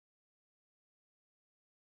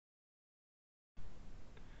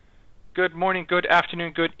Good morning, good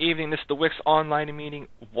afternoon, good evening. This is the WiX Online Meeting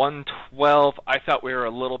 112. I thought we were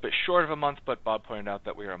a little bit short of a month, but Bob pointed out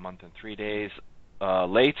that we are a month and 3 days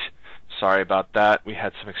late. Sorry about that. We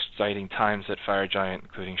had some exciting times at Fire Giant,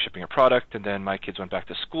 including shipping a product, and then my kids went back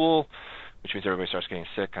to school, which means everybody starts getting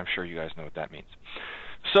sick. I'm sure you guys know what that means.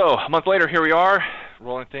 So a month later, here we are,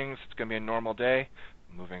 rolling things. It's going to be a normal day.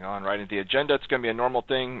 Moving on right into the agenda, it's going to be a normal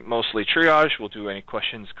thing, mostly triage. We'll do any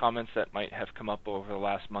questions, comments that might have come up over the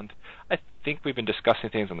last month. I think we've been discussing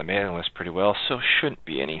things on the mailing list pretty well, so shouldn't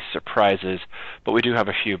be any surprises. But we do have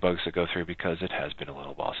a few bugs to go through because it has been a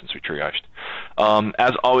little while since we triaged.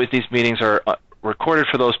 As always, these meetings are recorded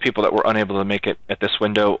for those people that were unable to make it at this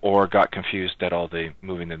window or got confused at all the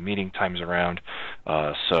moving the meeting times around.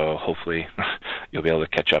 So hopefully you'll be able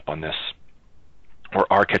to catch up on this, or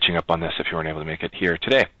are catching up on this if you weren't able to make it here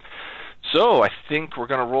today. So I think we're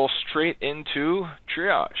going to roll straight into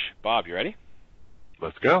triage. Bob, you ready?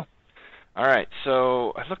 Let's go. All right,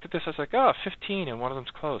 so I looked at this, I was like, oh, 15, and one of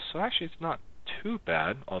them's closed. So actually it's not too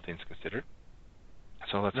bad, all things considered.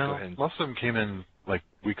 So let's go ahead. And most of them came in like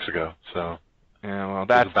weeks ago, so yeah, well,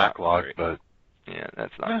 that's a backlog, but yeah,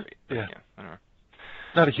 that's not great. Yeah, I don't know.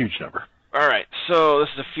 Not a huge number. All right, so this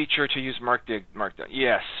is a feature to use Markdown.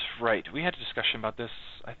 Yes, right. We had a discussion about this,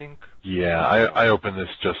 I think. Yeah, I opened this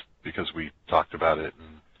just because we talked about it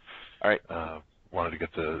and all right. Wanted to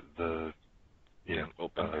get the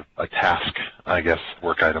open a task, I guess,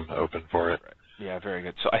 work item open for it. Right. Yeah, very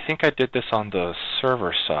good. So I think I did this on the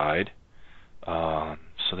server side, so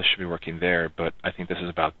this should be working there. But I think this is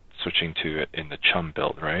about switching to it in the Chum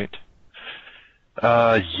build, right?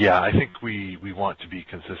 Yeah, I think we want to be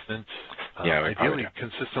consistent. Yeah, ideally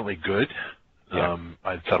consistently good. Yeah.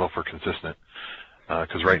 I'd settle for consistent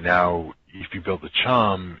because right now, if you build the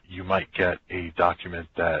Chum, you might get a document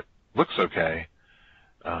that looks okay,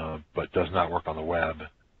 but does not work on the web,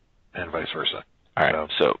 and vice versa. All right.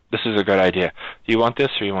 So this is a good idea. Do you want this,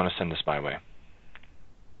 or you want to send this my way?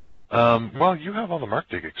 Well, you have all the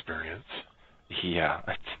Markdig experience. Yeah,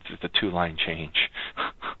 it's the two-line change.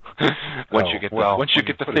 Once you get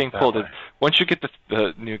the thing pulled in, once you get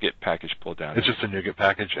the NuGet package pulled down, it's just a NuGet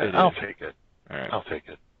package. I'll take it. All right, I'll take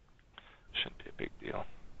it. Shouldn't be a big deal.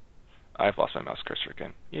 I've lost my mouse cursor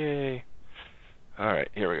again. Yay! All right,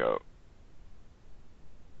 here we go.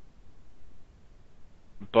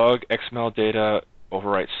 Bug XML data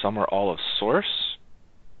overwrite some or all of source.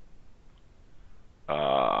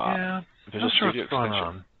 Yeah, Visual Studio what's going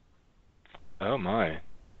on. Oh my!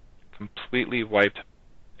 Completely wiped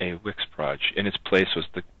a WiX proj. In its place was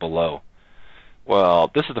the below.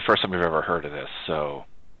 Well, this is the first time we've ever heard of this, so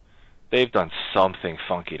they've done something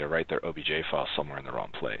funky to write their OBJ file somewhere in the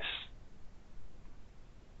wrong place.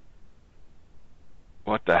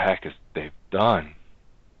 What the heck is they've done?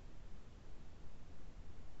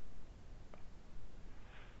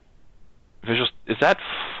 Is that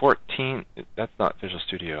 14? That's not Visual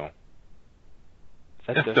Studio.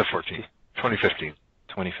 Is that Dev 14. 2015.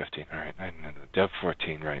 2015. All right. I know the Dev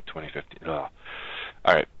 14, right? 2015. Oh.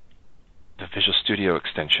 All right. The Visual Studio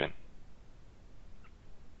extension.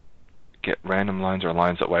 Get random lines or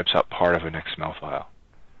lines that wipes out part of an XML file.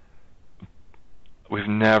 We've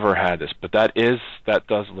never had this, but that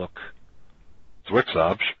does look. It's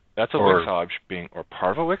WiXObj. That's a WiXObj being, or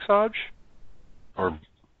part of a WiXObj? Or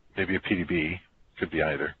maybe a PDB. Could be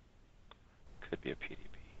either. Could be a PDB.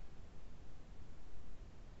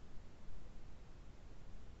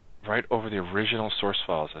 Right over the original source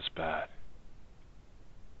files. That's bad.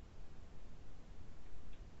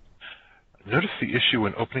 Notice the issue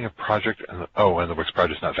when opening a project and the WiX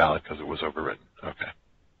project is not valid because it was overwritten. Okay.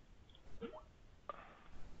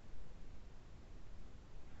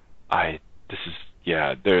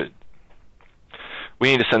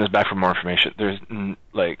 We need to send this back for more information.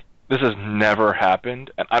 This has never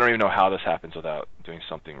happened, and I don't even know how this happens without doing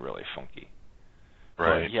something really funky.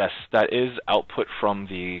 Right. But yes, that is output from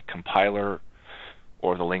the compiler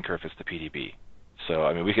or the linker if it's the PDB. So,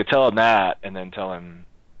 I mean, we could tell him that and then tell him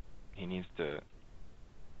he needs to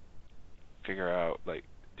figure out,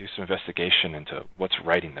 do some investigation into what's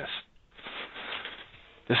writing this.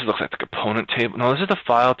 This looks like the component table. No, this is the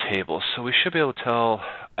file table, so we should be able to tell,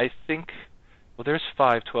 I think, well, there's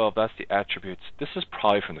 512. That's the attributes. This is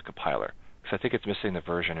probably from the compiler, because I think it's missing the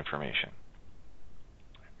version information.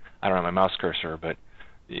 I don't have my mouse cursor, but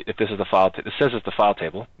if this is the file, it says it's the file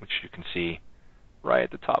table, which you can see right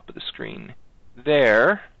at the top of the screen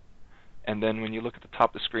there. And then when you look at the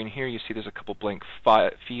top of the screen here, you see there's a couple blank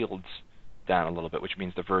fields down a little bit, which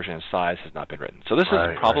means the version and size has not been written. So this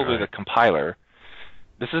is probably the compiler.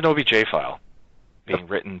 This is an OBJ file being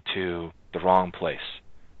written to the wrong place.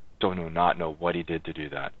 Do not know what he did to do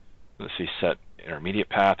that. let's see, set intermediate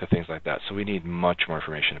path or things like that. So we need much more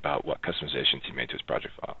information about what customizations he made to his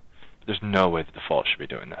project file. But there's no way the default should be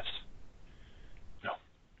doing this. No.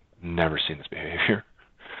 Never seen this behavior.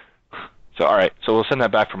 So all right, so we'll send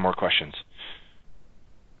that back for more questions.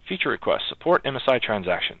 Feature requests, support MSI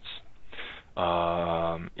transactions.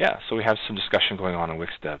 Yeah, so we have some discussion going on in WiX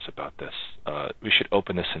Devs about this. We should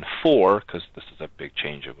open this in 4 because this is a big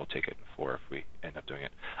change, and we'll take it in 4 if we end up doing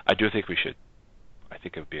it. I do think we should. I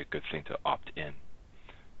think it would be a good thing to opt in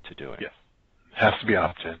to doing. Yes, has to be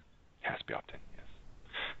opt-in. Has to be opt-in. Yes,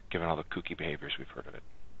 given all the kooky behaviors we've heard of it.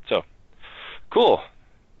 So, cool.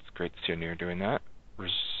 It's great to see you're doing that.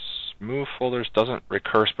 Remove folders doesn't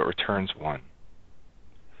recurse but returns 1.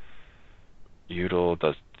 util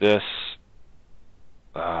does this.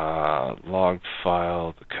 Logged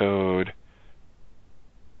file, the code.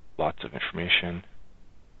 Lots of information.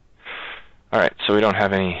 All right, so we don't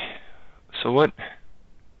have any. So what?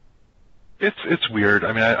 It's weird.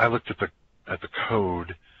 I mean, I looked at the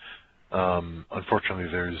code. Unfortunately,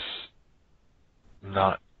 there's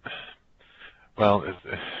not. Well,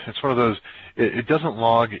 it's one of those. It doesn't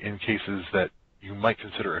log in cases that you might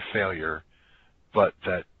consider a failure, but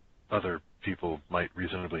that other people might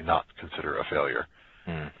reasonably not consider a failure.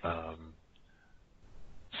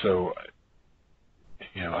 So,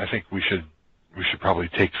 I think we should probably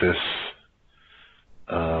take this.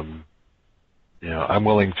 I'm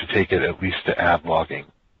willing to take it at least to add logging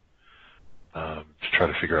to try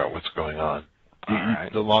to figure out what's going on.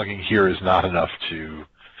 The logging here is not enough to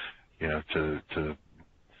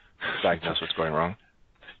diagnose what's going wrong.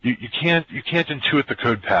 You can't intuit the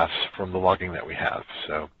code paths from the logging that we have.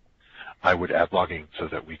 So I would add logging so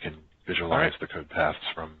that we can visualize the code paths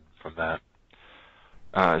from that.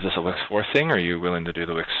 Is this a WiX 4 thing, or are you willing to do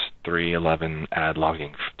the WiX 3.11 add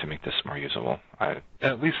logging to make this more usable?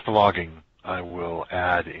 At least the logging I will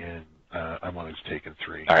add in. I'm willing to take in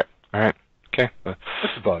 3. All right. Okay.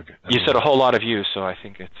 It's a bug. You said a whole lot of you, so I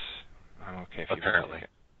think I'm okay. If apparently. You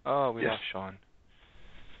oh, we lost Sean.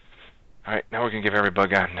 All right, now we're going to give every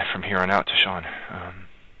bug out from here on out to Sean.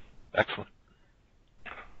 Excellent.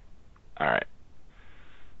 All right.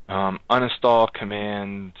 Uninstall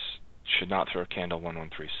command should not throw candle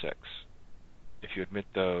 1136. If you admit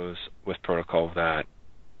those with protocol that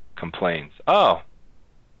complains. Oh!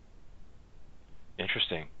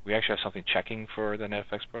 Interesting. We actually have something checking for the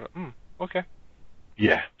NetFX protocol. Okay.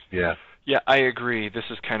 Yeah. Yeah, I agree. This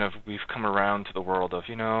is kind of, we've come around to the world of,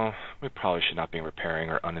 we probably should not be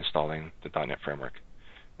repairing or uninstalling the .NET framework.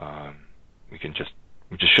 We just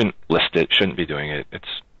shouldn't list it, shouldn't be doing it.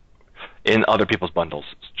 It's in other people's bundles.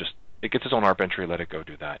 It gets its own ARP entry, let it go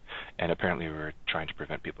do that. And apparently we're trying to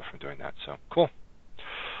prevent people from doing that. So, cool.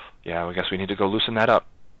 Yeah, I guess we need to go loosen that up.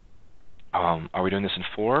 Are we doing this in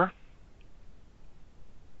 4?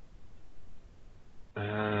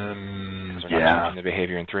 Because we're not managing the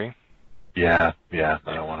behavior in 3? Yeah.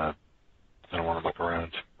 I don't want to look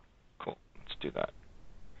around. Cool. Let's do that.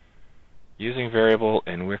 Using variable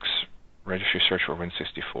in WiX registry search for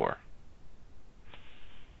Win64.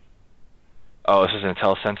 Oh, this is an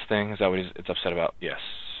IntelliSense thing? Is that what it's upset about? Yes.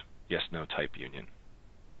 Yes, no type union.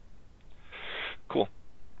 Cool.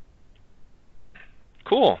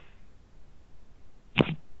 All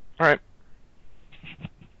right.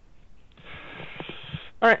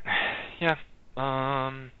 Yeah.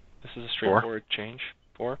 This is a straightforward change.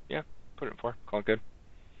 4? Yeah. Put it in 4. Call it good.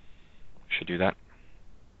 Should do that.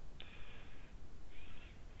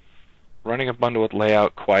 Running a bundle with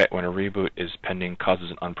layout quiet when a reboot is pending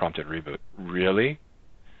causes an unprompted reboot. Really?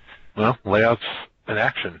 Well, layout's an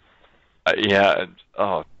action. Yeah.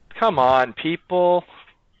 Oh, come on, people.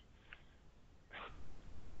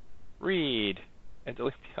 Read and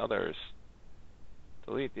delete the others.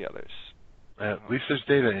 Delete the others. At least there's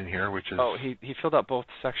data in here, which is... Oh, he filled out both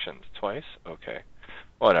sections twice? Okay.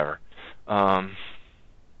 Whatever.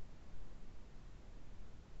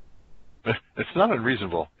 It's not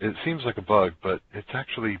unreasonable. It seems like a bug, but it's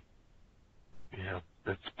actually,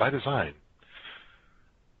 it's by design.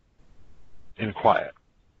 In quiet.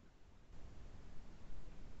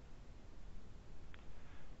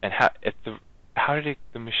 And how did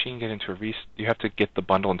the machine get into a restart? You have to get the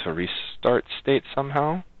bundle into a restart state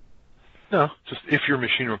somehow? No, just if your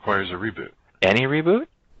machine requires a reboot. Any reboot?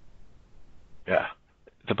 Yeah.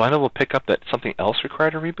 The bundle will pick up that something else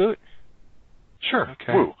required a reboot? Sure.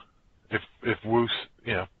 Okay. Woo. If Woo,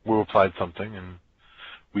 Woo applied something and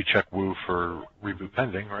we check Woo for reboot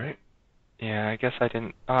pending, right? Yeah, I guess I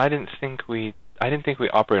didn't think we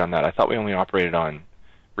operate on that. I thought we only operated on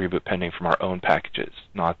reboot pending from our own packages,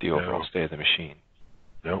 not the overall state of the machine.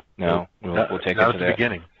 Nope. No, we'll take it to the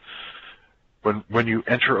beginning. When you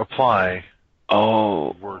enter apply,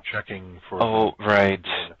 Oh. we're checking for right.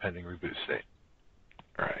 the pending reboot state.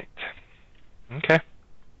 Right. Okay.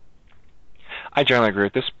 I generally agree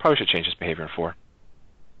with this. Probably should change this behavior in 4.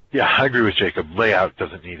 Yeah, I agree with Jacob. Layout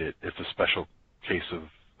doesn't need it. It's a special case of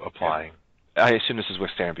applying. Yeah. I assume this is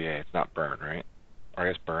with standard BA. It's not burn, right? Or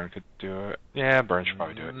I guess burn could do it. Yeah, burn should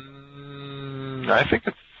probably do it. I think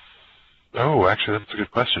it's... Oh, actually, that's a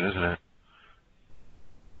good question, isn't it?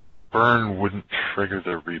 Burn wouldn't trigger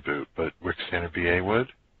the reboot, but WiX standard BA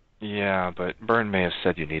would? Yeah, but burn may have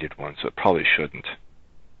said you needed one, so it probably shouldn't.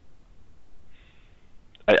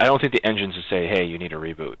 I don't think the engine should say, hey, you need a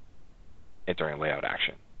reboot during layout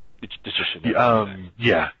action. It just should never do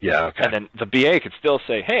that. Yeah, okay. And then the BA could still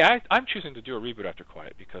say, hey, I'm choosing to do a reboot after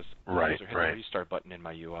quiet because users hit the restart button in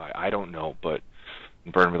my UI. I don't know, but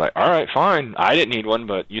burn would be like, all right, fine. I didn't need one,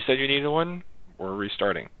 but you said you needed one. We're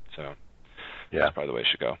restarting. So that's probably the way it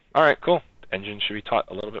should go. All right, cool. Engine should be taught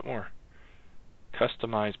a little bit more.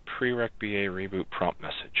 Customize prereq BA reboot prompt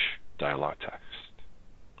message, dialog text.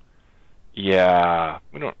 Yeah,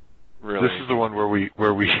 we don't really. This is the one where we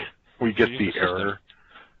get the error.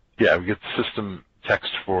 Yeah, we get the system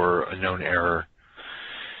text for a known error,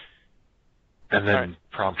 and then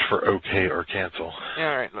prompt for OK or cancel. Yeah,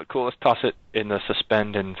 all right, cool. Let's toss it in the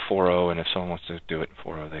suspend in 4.0, and if someone wants to do it in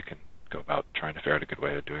 4.0, they can go about trying to figure out a good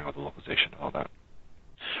way of doing all the localization and all that.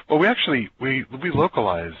 Well, we actually we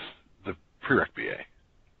localize the prereq BA.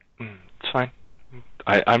 It's fine.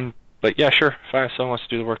 But yeah, sure. If someone wants to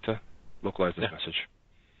do the work to localize this message,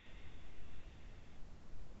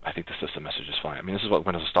 I think the system message is fine. I mean, this is what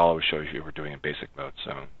Windows Installer would show you if you were doing in basic mode,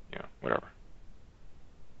 so, whatever.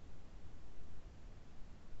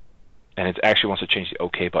 And it actually wants to change the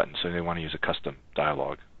OK button, so they want to use a custom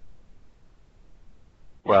dialog.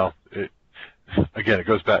 Well, again, it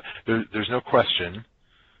goes back. There's no question,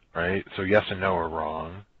 right? So yes and no are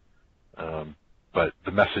wrong, but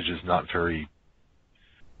the message is not very...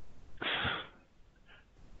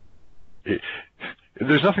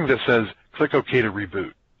 There's nothing that says, click OK to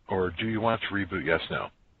reboot, or do you want to reboot, yes, no.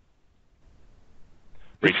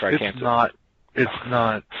 Retry cancel. It's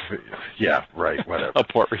not, yeah, right, whatever. A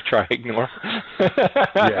port retry ignore.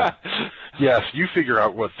 Yeah. Yes, you figure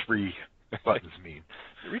out what 3 buttons mean.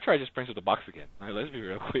 Retry just brings up the box again. All right, let's be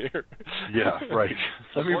real clear. Yeah, right.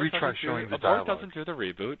 Let me retry showing the dialog. Abort doesn't do the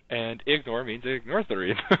reboot, and ignore means it ignores the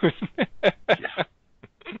reboot. Yeah.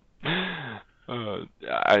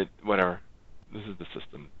 Whatever. This is the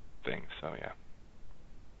system thing, so yeah.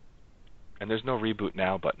 And there's no reboot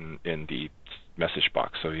now button in the message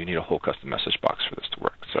box, so you need a whole custom message box for this to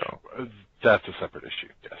work. So that's a separate issue.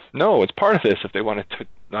 Yes. No, it's part of this. If they want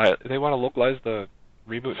to localize the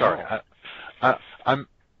reboot. Sorry,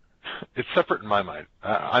 it's separate in my mind.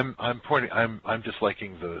 I'm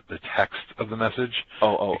disliking the text of the message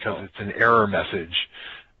because it's an error message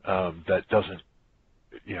that doesn't,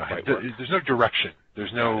 there's no direction.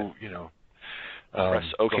 There's no, press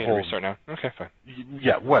OK to restart now. Okay, fine.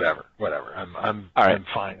 Yeah, whatever. I'm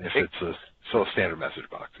fine if it's still a standard message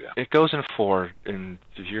box. Yeah. It goes in 4, and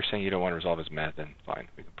if you're saying you don't want to resolve as math, then fine.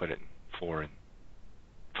 We can put it in 4 and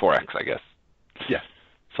 4x, I guess. Yeah.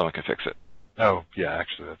 Someone can fix it. Oh, yeah.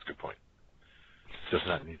 Actually, that's a good point. It does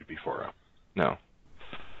not need to be 4.0. No.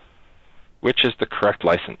 Which is the correct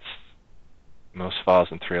license? Most files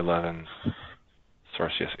in 3.11.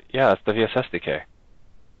 Source, yes. Yeah, that's the VS SDK.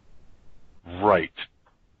 Right,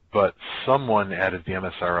 but someone added the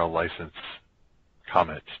MSRL license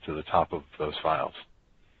comment to the top of those files.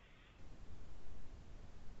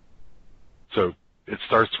 So it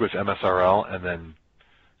starts with MSRL and then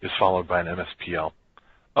is followed by an MSPL.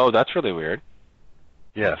 Oh, that's really weird.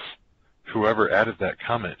 Yes. Whoever added that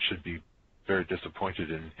comment should be very disappointed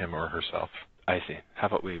in him or herself. I see. How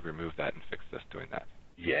about we remove that and fix this doing that?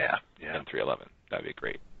 Yeah. In 3.11. That'd be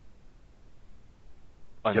great.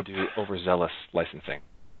 Undo overzealous licensing.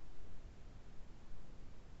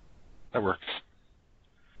 That works.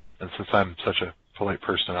 And since I'm such a polite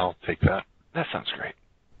person, I'll take that. That sounds great.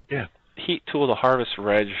 Yeah. Heat tool to harvest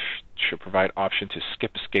reg should provide option to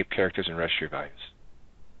skip escape characters and registry values.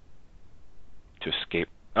 To escape.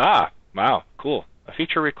 Wow, cool. A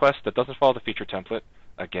feature request that doesn't follow the feature template.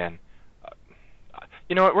 Again,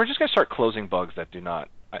 you know what? We're just going to start closing bugs that do not.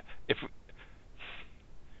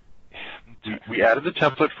 We added the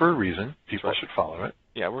template for a reason. People should follow it.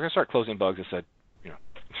 Yeah, we're going to start closing bugs that said,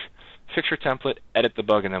 fix your template, edit the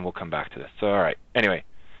bug, and then we'll come back to this. So, all right. Anyway,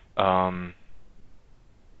 yeah,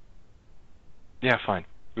 fine.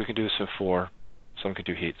 We can do this in 4. Someone can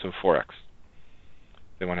do heat, so 4x.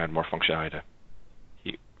 They want to add more functionality to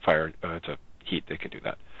heat, they can do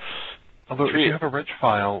that. Although if you have a reg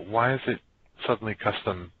file, why is it suddenly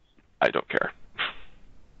custom? I don't care.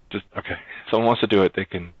 Just Okay. if someone wants to do it, they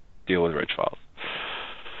can deal with rich files.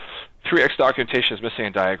 3x documentation is missing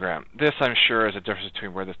a diagram. This, I'm sure, is a difference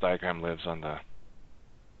between where this diagram lives on the,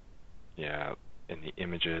 in the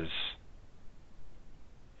images.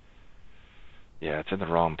 Yeah, it's in the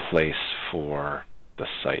wrong place for the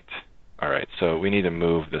site. All right, so we need to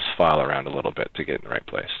move this file around a little bit to get in the right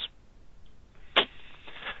place.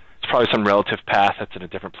 It's probably some relative path that's in a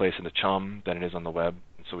different place in the chum than it is on the web,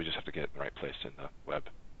 and so we just have to get it in the right place in the web.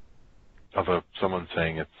 Although someone's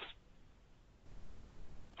saying it's...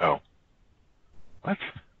 Oh. What?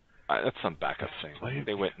 That's some backup thing.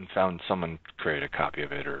 They went and found someone created a copy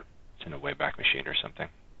of it, or it's in a Wayback Machine or something.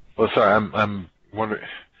 Well, sorry, I'm wondering,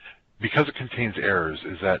 because it contains errors,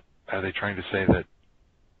 are they trying to say that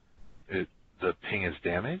the ping is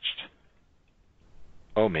damaged?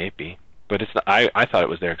 Oh, maybe. But it's not, I thought it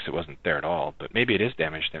was there because it wasn't there at all, but maybe it is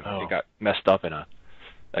damaged. It got messed up in a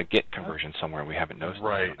Git conversion somewhere and we haven't noticed.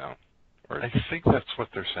 Right. I don't know. I think that's what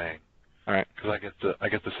they're saying. All right. Because I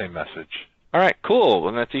get the same message. All right, cool.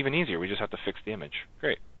 Well, that's even easier. We just have to fix the image.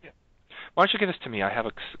 Great. Yeah. Why don't you give this to me? I have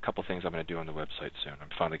a couple things I'm going to do on the website soon. I'm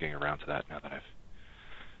finally getting around to that now that I've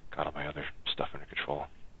got all my other stuff under control.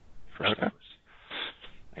 First Okay.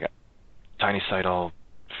 I got tiny site all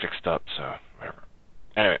fixed up, so whatever.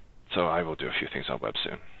 Anyway, so I will do a few things on web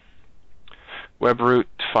soon. WebRoot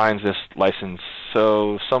finds this license,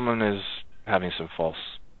 so someone is having some false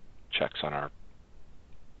checks on our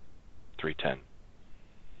 310.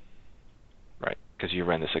 Right, because you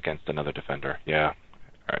ran this against another Defender. Yeah.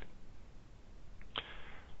 All right.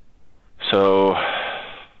 So,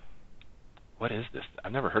 what is this?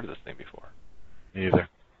 I've never heard of this thing before. Me either.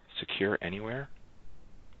 Secure Anywhere?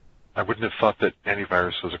 I wouldn't have thought that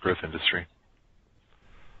antivirus was a growth industry.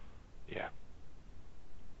 Yeah.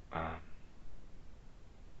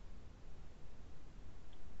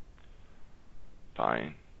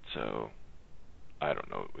 Fine. So, I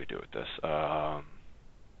don't know what we do with this.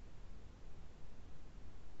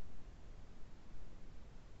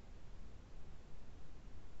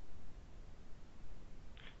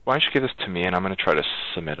 Why don't you give this to me, and I'm going to try to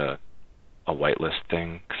submit a whitelist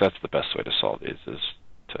thing, because that's the best way to solve it.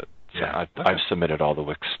 I've submitted all the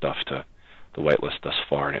WiX stuff to the whitelist thus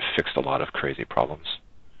far, and it fixed a lot of crazy problems.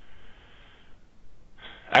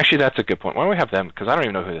 Actually, that's a good point. Why don't we have them, because I don't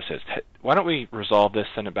even know who this is. Why don't we resolve this,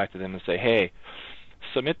 send it back to them, and say, hey,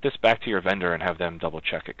 submit this back to your vendor and have them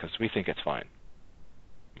double-check it, because we think it's fine.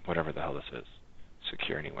 Whatever the hell this is.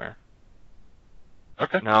 Secure Anywhere.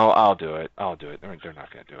 Okay. No, I'll do it. They're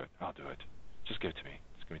not going to do it. I'll do it. Just give it to me.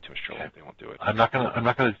 It's going to be too much trouble. Okay. They won't do it. I'm not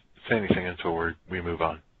gonna say anything until we move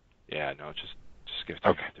on. Yeah, no, just give it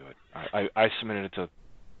to me. I'll do it. I submitted it to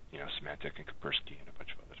Symantec and Kaspersky and a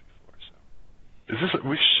bunch of others before. So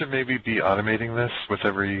We should maybe be automating this with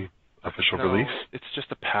every official release? It's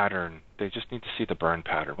just a pattern. They just need to see the burn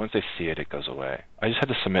pattern. Once they see it, it goes away. I just had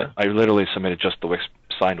to submit. I literally submitted just the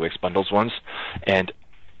signed WiX bundles ones, and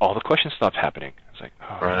all the questions stopped happening. I was like,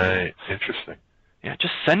 oh, right, interesting. Yeah,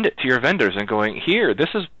 just send it to your vendors and going, here, this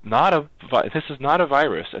is not a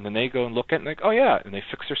virus, and then they go and look at it and like, oh yeah, and they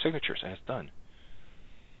fix their signatures and it's done.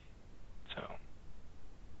 So,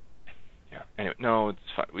 yeah. Anyway, no, it's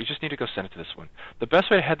fine. We just need to go send it to this one. The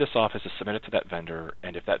best way to head this off is to submit it to that vendor,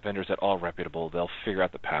 and if that vendor is at all reputable, they'll figure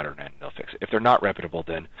out the pattern and they'll fix it. If they're not reputable,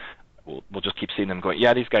 then we'll just keep seeing them going,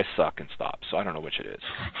 yeah, these guys suck, and stop. So I don't know which it is.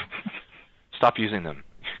 Stop using them.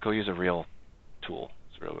 Go use a real tool.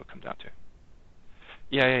 That's really what it comes down to.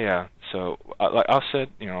 Yeah. So I'll say,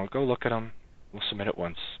 go look at them. We'll submit it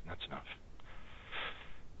once. That's enough.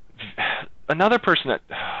 Another person that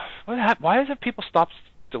why is it people stop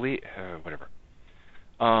delete whatever.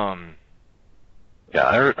 Yeah,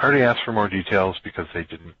 I already asked for more details because they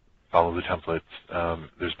didn't follow the templates.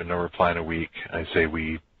 There's been no reply in a week. I say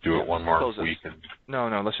we do it one more week.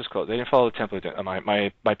 No, let's just close. They didn't follow the template.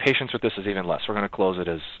 My patience with this is even less. We're going to close it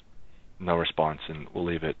as no response, and we'll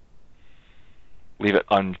leave it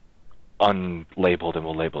unlabeled, and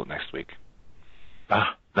we'll label it next week.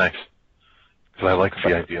 Ah, nice. Because I like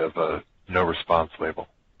the idea of a no response label.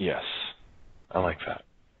 Yes. I like that.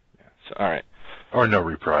 Yeah. So all right. Or no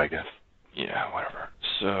repro, I guess. Yeah, whatever.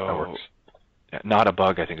 So that works. Yeah, not a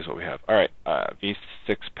bug, I think, is what we have. All right.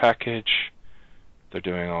 V6 package. They're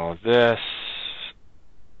doing all of this.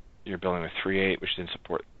 You're building with 3.8, which didn't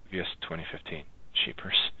support VS 2015.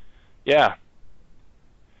 Cheapers. Yeah.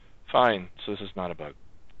 Fine. So this is not a bug.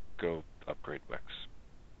 Go upgrade WiX.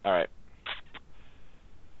 All right.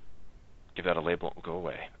 Give that a label. It will go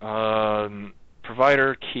away.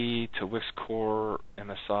 Provider key to WiX Core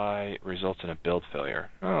MSI results in a build failure.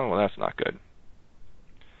 Oh, well, that's not good.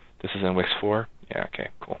 This is is in WiX 4? Yeah, okay,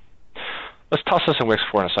 cool. Let's toss this in WiX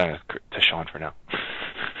 4 and assign it to Sean for now.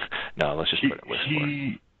 No, let's just put it in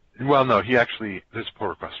WiX 4. Well, no, he actually, there's a pull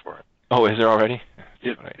request for it. Oh, is there already?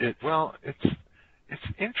 Well, it's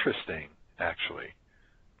interesting, actually.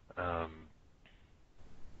 I'm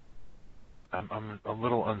a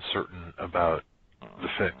little uncertain about the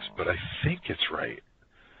fix, but I think it's right.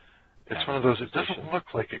 It's one of those, it doesn't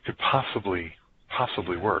look like it could possibly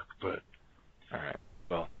work, but... All right,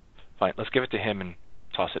 well, fine. Let's give it to him and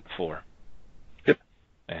toss it in 4. Yep.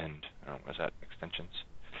 And, what was that, extensions?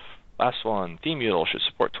 Last one, ThemeMule should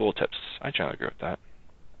support tooltips. I generally agree with that.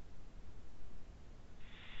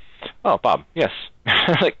 Oh, Bob, yes.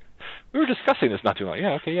 Like, we were discussing this not too long.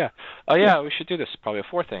 Yeah, okay, yeah. Oh, yeah, we should do this. Probably a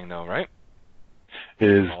 4 thing, though, right? It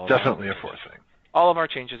is definitely a 4 thing. All of our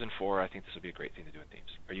changes in 4. I think this would be a great thing to do in themes.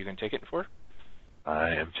 Are you going to take it in 4? I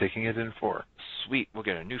am taking it in 4. Sweet. We'll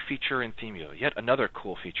get a new feature in ThemeMule. Yet another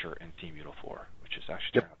cool feature in ThemeMule 4, which is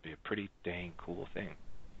actually going to be a pretty dang cool thing.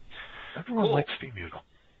 Everyone likes ThemeMule.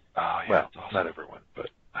 Oh, yeah, well, awesome. Not everyone, but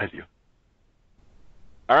I do.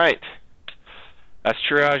 All right. That's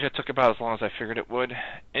triage. It took about as long as I figured it would.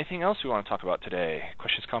 Anything else we want to talk about today?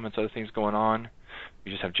 Questions, comments, other things going on?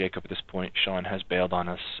 We just have Jacob at this point. Sean has bailed on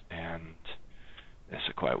us, and it's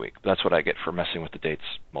a quiet week. But that's what I get for messing with the dates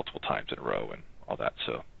multiple times in a row and all that.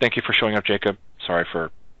 So thank you for showing up, Jacob. Sorry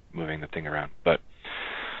for moving the thing around. But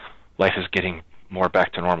life is getting more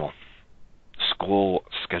back to normal. School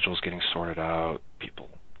schedules getting sorted out. People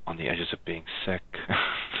on the edges of being sick.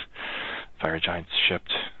 Fire giants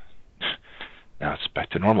shipped. Now it's back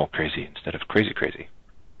to normal crazy instead of crazy crazy.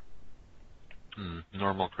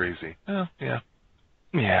 Normal crazy. Oh, yeah.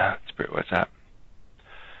 Yeah, that's pretty what's that.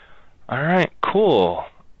 All right, cool.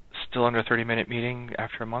 Still under a 30-minute meeting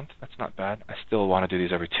after a month. That's not bad. I still want to do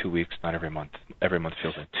these every 2 weeks, not every month. Every month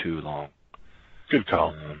feels like too long. Good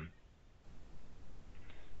call.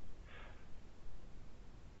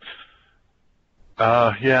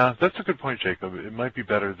 Yeah, that's a good point, Jacob. It might be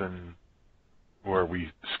better than where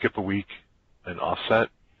we skip a week and offset.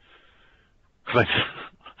 Cause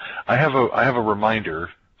I have a reminder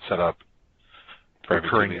set up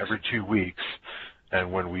recurring every 2 weeks,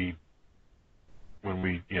 and when we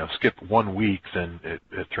skip 1 week, then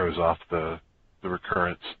it throws off the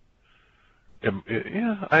recurrence. I'm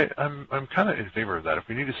kind of in favor of that. If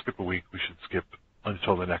we need to skip a week, we should skip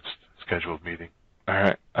until the next scheduled meeting. All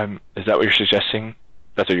right. Is that what you're suggesting?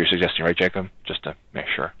 That's what you're suggesting, right, Jacob? Just to make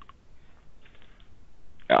sure.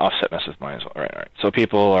 Yeah, offset messes mine as well. All right. So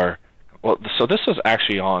people are... Well, so this was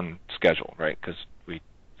actually on schedule, right? Because we...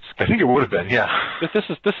 I think it would have been, yeah.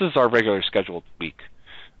 This is our regular scheduled week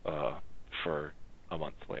for a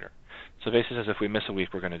month later. So basically says if we miss a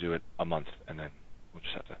week, we're going to do it a month, and then we'll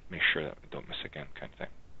just have to make sure that we don't miss again, kind of thing.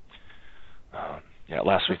 Yeah,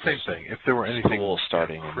 last week same thing. If there were anything school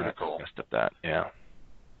starting critical, and messed up that, yeah.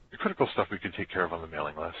 The critical stuff we could take care of on the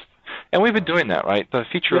mailing list. And we've been doing that, right? The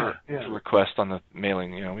feature request on the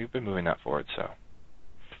mailing, we've been moving that forward, so.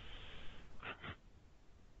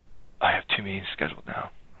 I have 2 meetings scheduled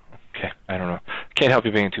now. Okay, I don't know. Can't help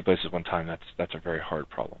you being in 2 places at one time. That's a very hard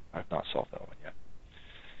problem. I've not solved that one yet.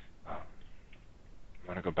 I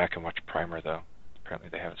want to go back and watch Primer, though. Apparently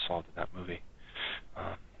they haven't solved that movie.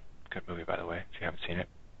 Good movie, by the way, if you haven't seen it.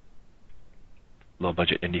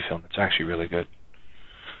 Low-budget indie film. It's actually really good.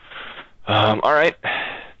 All right.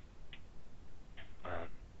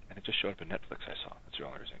 And it just showed up in Netflix, I saw. That's the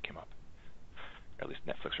only reason it came up. Or at least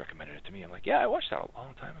Netflix recommended it to me. I'm like, yeah, I watched that a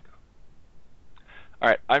long time ago. All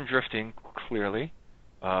right, I'm drifting, clearly.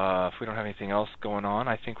 If we don't have anything else going on,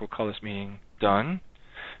 I think we'll call this meeting done.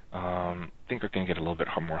 I think we're going to get a little bit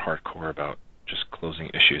more hardcore about just closing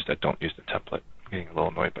issues that don't use the template. I'm getting a little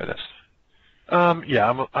annoyed by this.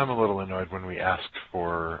 Yeah, I'm a little annoyed when we ask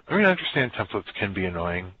for... I understand templates can be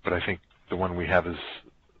annoying, but I think the one we have is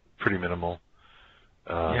pretty minimal.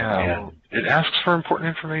 And it asks for important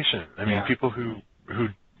information. People who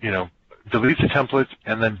delete the template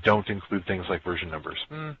and then don't include things like version numbers.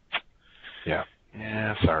 Yeah,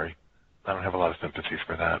 sorry. I don't have a lot of sympathy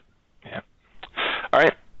for that. Yeah. All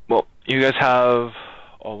right. Well, you guys have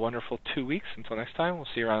a wonderful 2 weeks. Until next time, we'll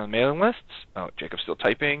see you around the mailing lists. Oh, Jacob's still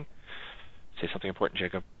typing. Say something important,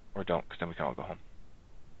 Jacob, or don't, because then we can all go home.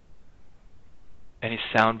 Any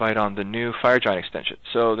soundbite on the new FireGiant extension?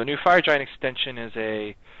 So the new FireGiant extension is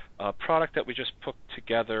a product that we just put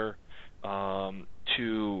together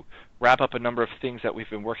to wrap up a number of things that we've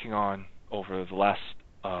been working on over the last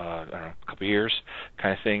couple of years,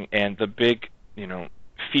 kind of thing. And the big,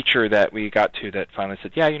 feature that we got to that finally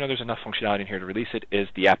said, there's enough functionality in here to release it, is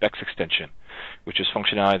the AppX extension, which is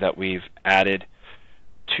functionality that we've added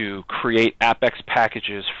to create AppX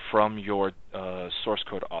packages from your source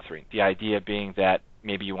code authoring. The idea being that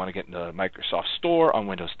maybe you want to get in the Microsoft Store on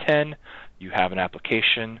Windows 10. You have an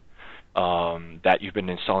application that you've been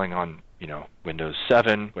installing on, Windows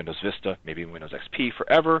 7, Windows Vista, maybe Windows XP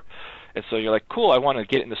forever. And so you're like, cool, I want to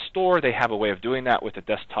get it in the store. They have a way of doing that with a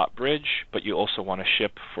desktop bridge, but you also want to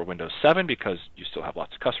ship for Windows 7 because you still have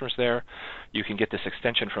lots of customers there. You can get this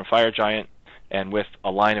extension from FireGiant, and with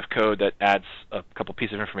a line of code that adds a couple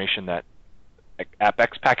pieces of information that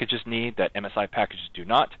AppX packages need that MSI packages do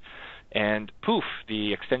not. And poof,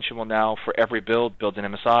 the extension will now, for every build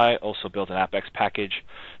an MSI, also build an AppX package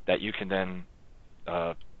that you can then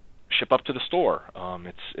ship up to the store.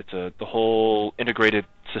 It's the whole integrated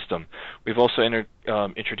system. We've also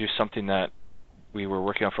introduced something that we were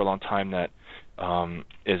working on for a long time that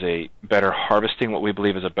is a better harvesting, what we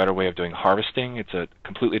believe is a better way of doing harvesting. It's a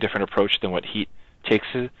completely different approach than what heat takes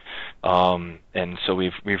it. And so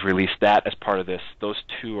we've released that as part of this. Those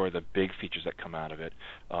two are the big features that come out of it.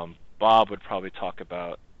 Bob would probably talk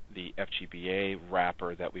about the FGBA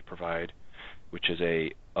wrapper that we provide, which is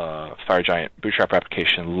a FireGiant Bootstrap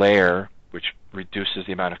application layer, which reduces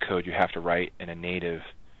the amount of code you have to write in a native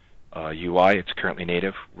UI. It's currently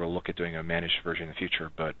native. We'll look at doing a managed version in the future,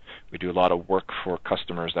 but we do a lot of work for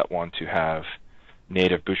customers that want to have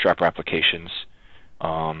native Bootstrap applications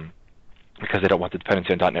because they don't want the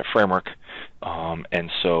dependency on .NET Framework, and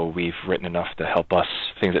so we've written enough to help us,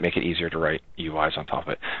 things that make it easier to write UIs on top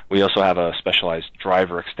of it. We also have a specialized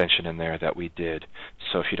driver extension in there that we did,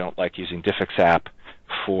 so if you don't like using DiffXapp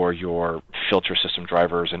for your filter system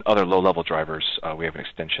drivers and other low-level drivers, we have an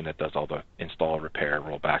extension that does all the install, repair,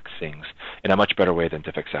 rollback things in a much better way than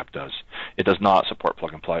DiffXapp does. It does not support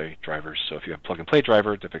plug-and-play drivers, so if you have a plug-and-play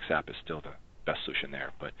driver, DiffXapp is still the best solution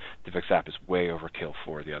there, but DiffXapp is way overkill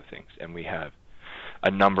for the other things. And we have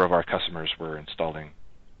a number of our customers were installing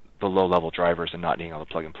the low-level drivers and not needing all the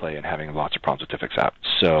plug-and-play and having lots of problems with DiffXapp.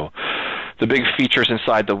 So the big features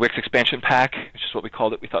inside the WiX expansion pack, which is what we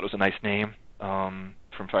called it, we thought it was a nice name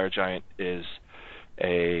from FireGiant, is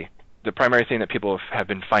the primary thing that people have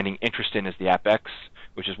been finding interest in is the AppX,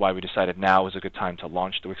 which is why we decided now is a good time to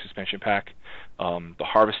launch the WiX expansion pack. The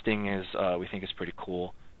harvesting is, we think, is pretty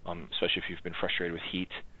cool. Especially if you've been frustrated with heat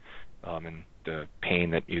and the pain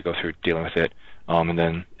that you go through dealing with it. And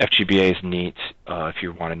then FGBA is neat if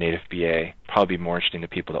you want a native BA. Probably more interesting to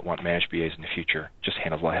people that want managed BAs in the future. Just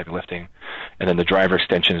handles a lot of heavy lifting. And then the driver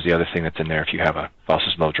extension is the other thing that's in there. If you have a file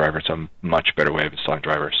system level driver, it's a much better way of installing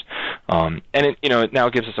drivers. And it now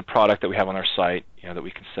gives us a product that we have on our site, that we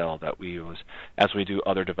can sell, that we use as we do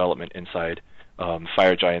other development inside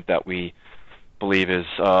FireGiant that we believe is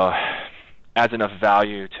adds enough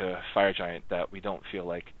value to FireGiant that we don't feel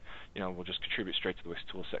like, we'll just contribute straight to the WiX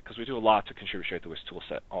toolset, because we do a lot to contribute straight to the WiX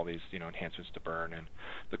toolset, all these, enhancements to Burn and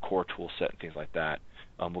the core toolset and things like that.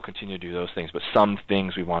 We'll continue to do those things, but some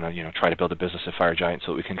things we want to, try to build a business at FireGiant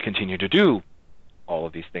so that we can continue to do all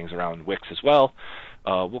of these things around WiX as well.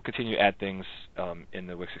 We'll continue to add things in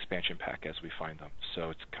the WiX expansion pack as we find them. So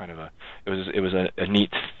it's kind of it was a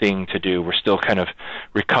neat thing to do. We're still kind of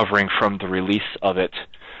recovering from the release of it,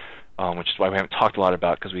 which is why we haven't talked a lot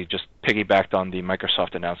about, because we just piggybacked on the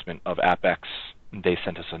Microsoft announcement of AppX. They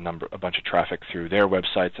sent us a bunch of traffic through their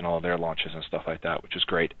websites and all their launches and stuff like that, which is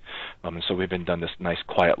great. And so we've been done this nice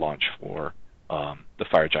quiet launch for the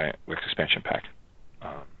FireGiant WiX expansion pack.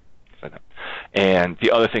 And the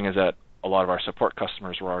other thing is that a lot of our support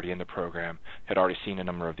customers were already in the program, had already seen a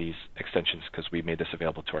number of these extensions because we made this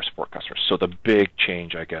available to our support customers. So the big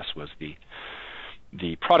change, I guess, was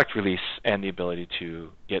the product release and the ability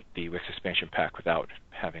to get the WiX expansion pack without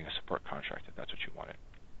having a support contract, if that's what you wanted.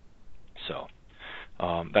 So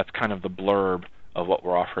that's kind of the blurb of what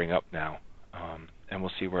we're offering up now, and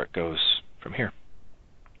we'll see where it goes from here.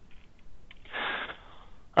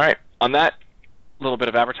 All right, on that little bit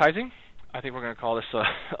of advertising, I think we're going to call this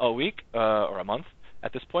a week or a month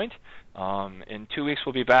at this point. In 2 weeks,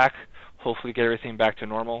 we'll be back. Hopefully get everything back to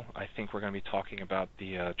normal. I think we're going to be talking about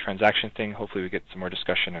the transaction thing. Hopefully we get some more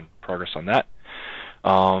discussion and progress on that.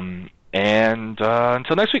 And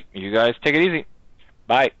until next week, you guys take it easy.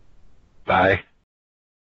 Bye. Bye.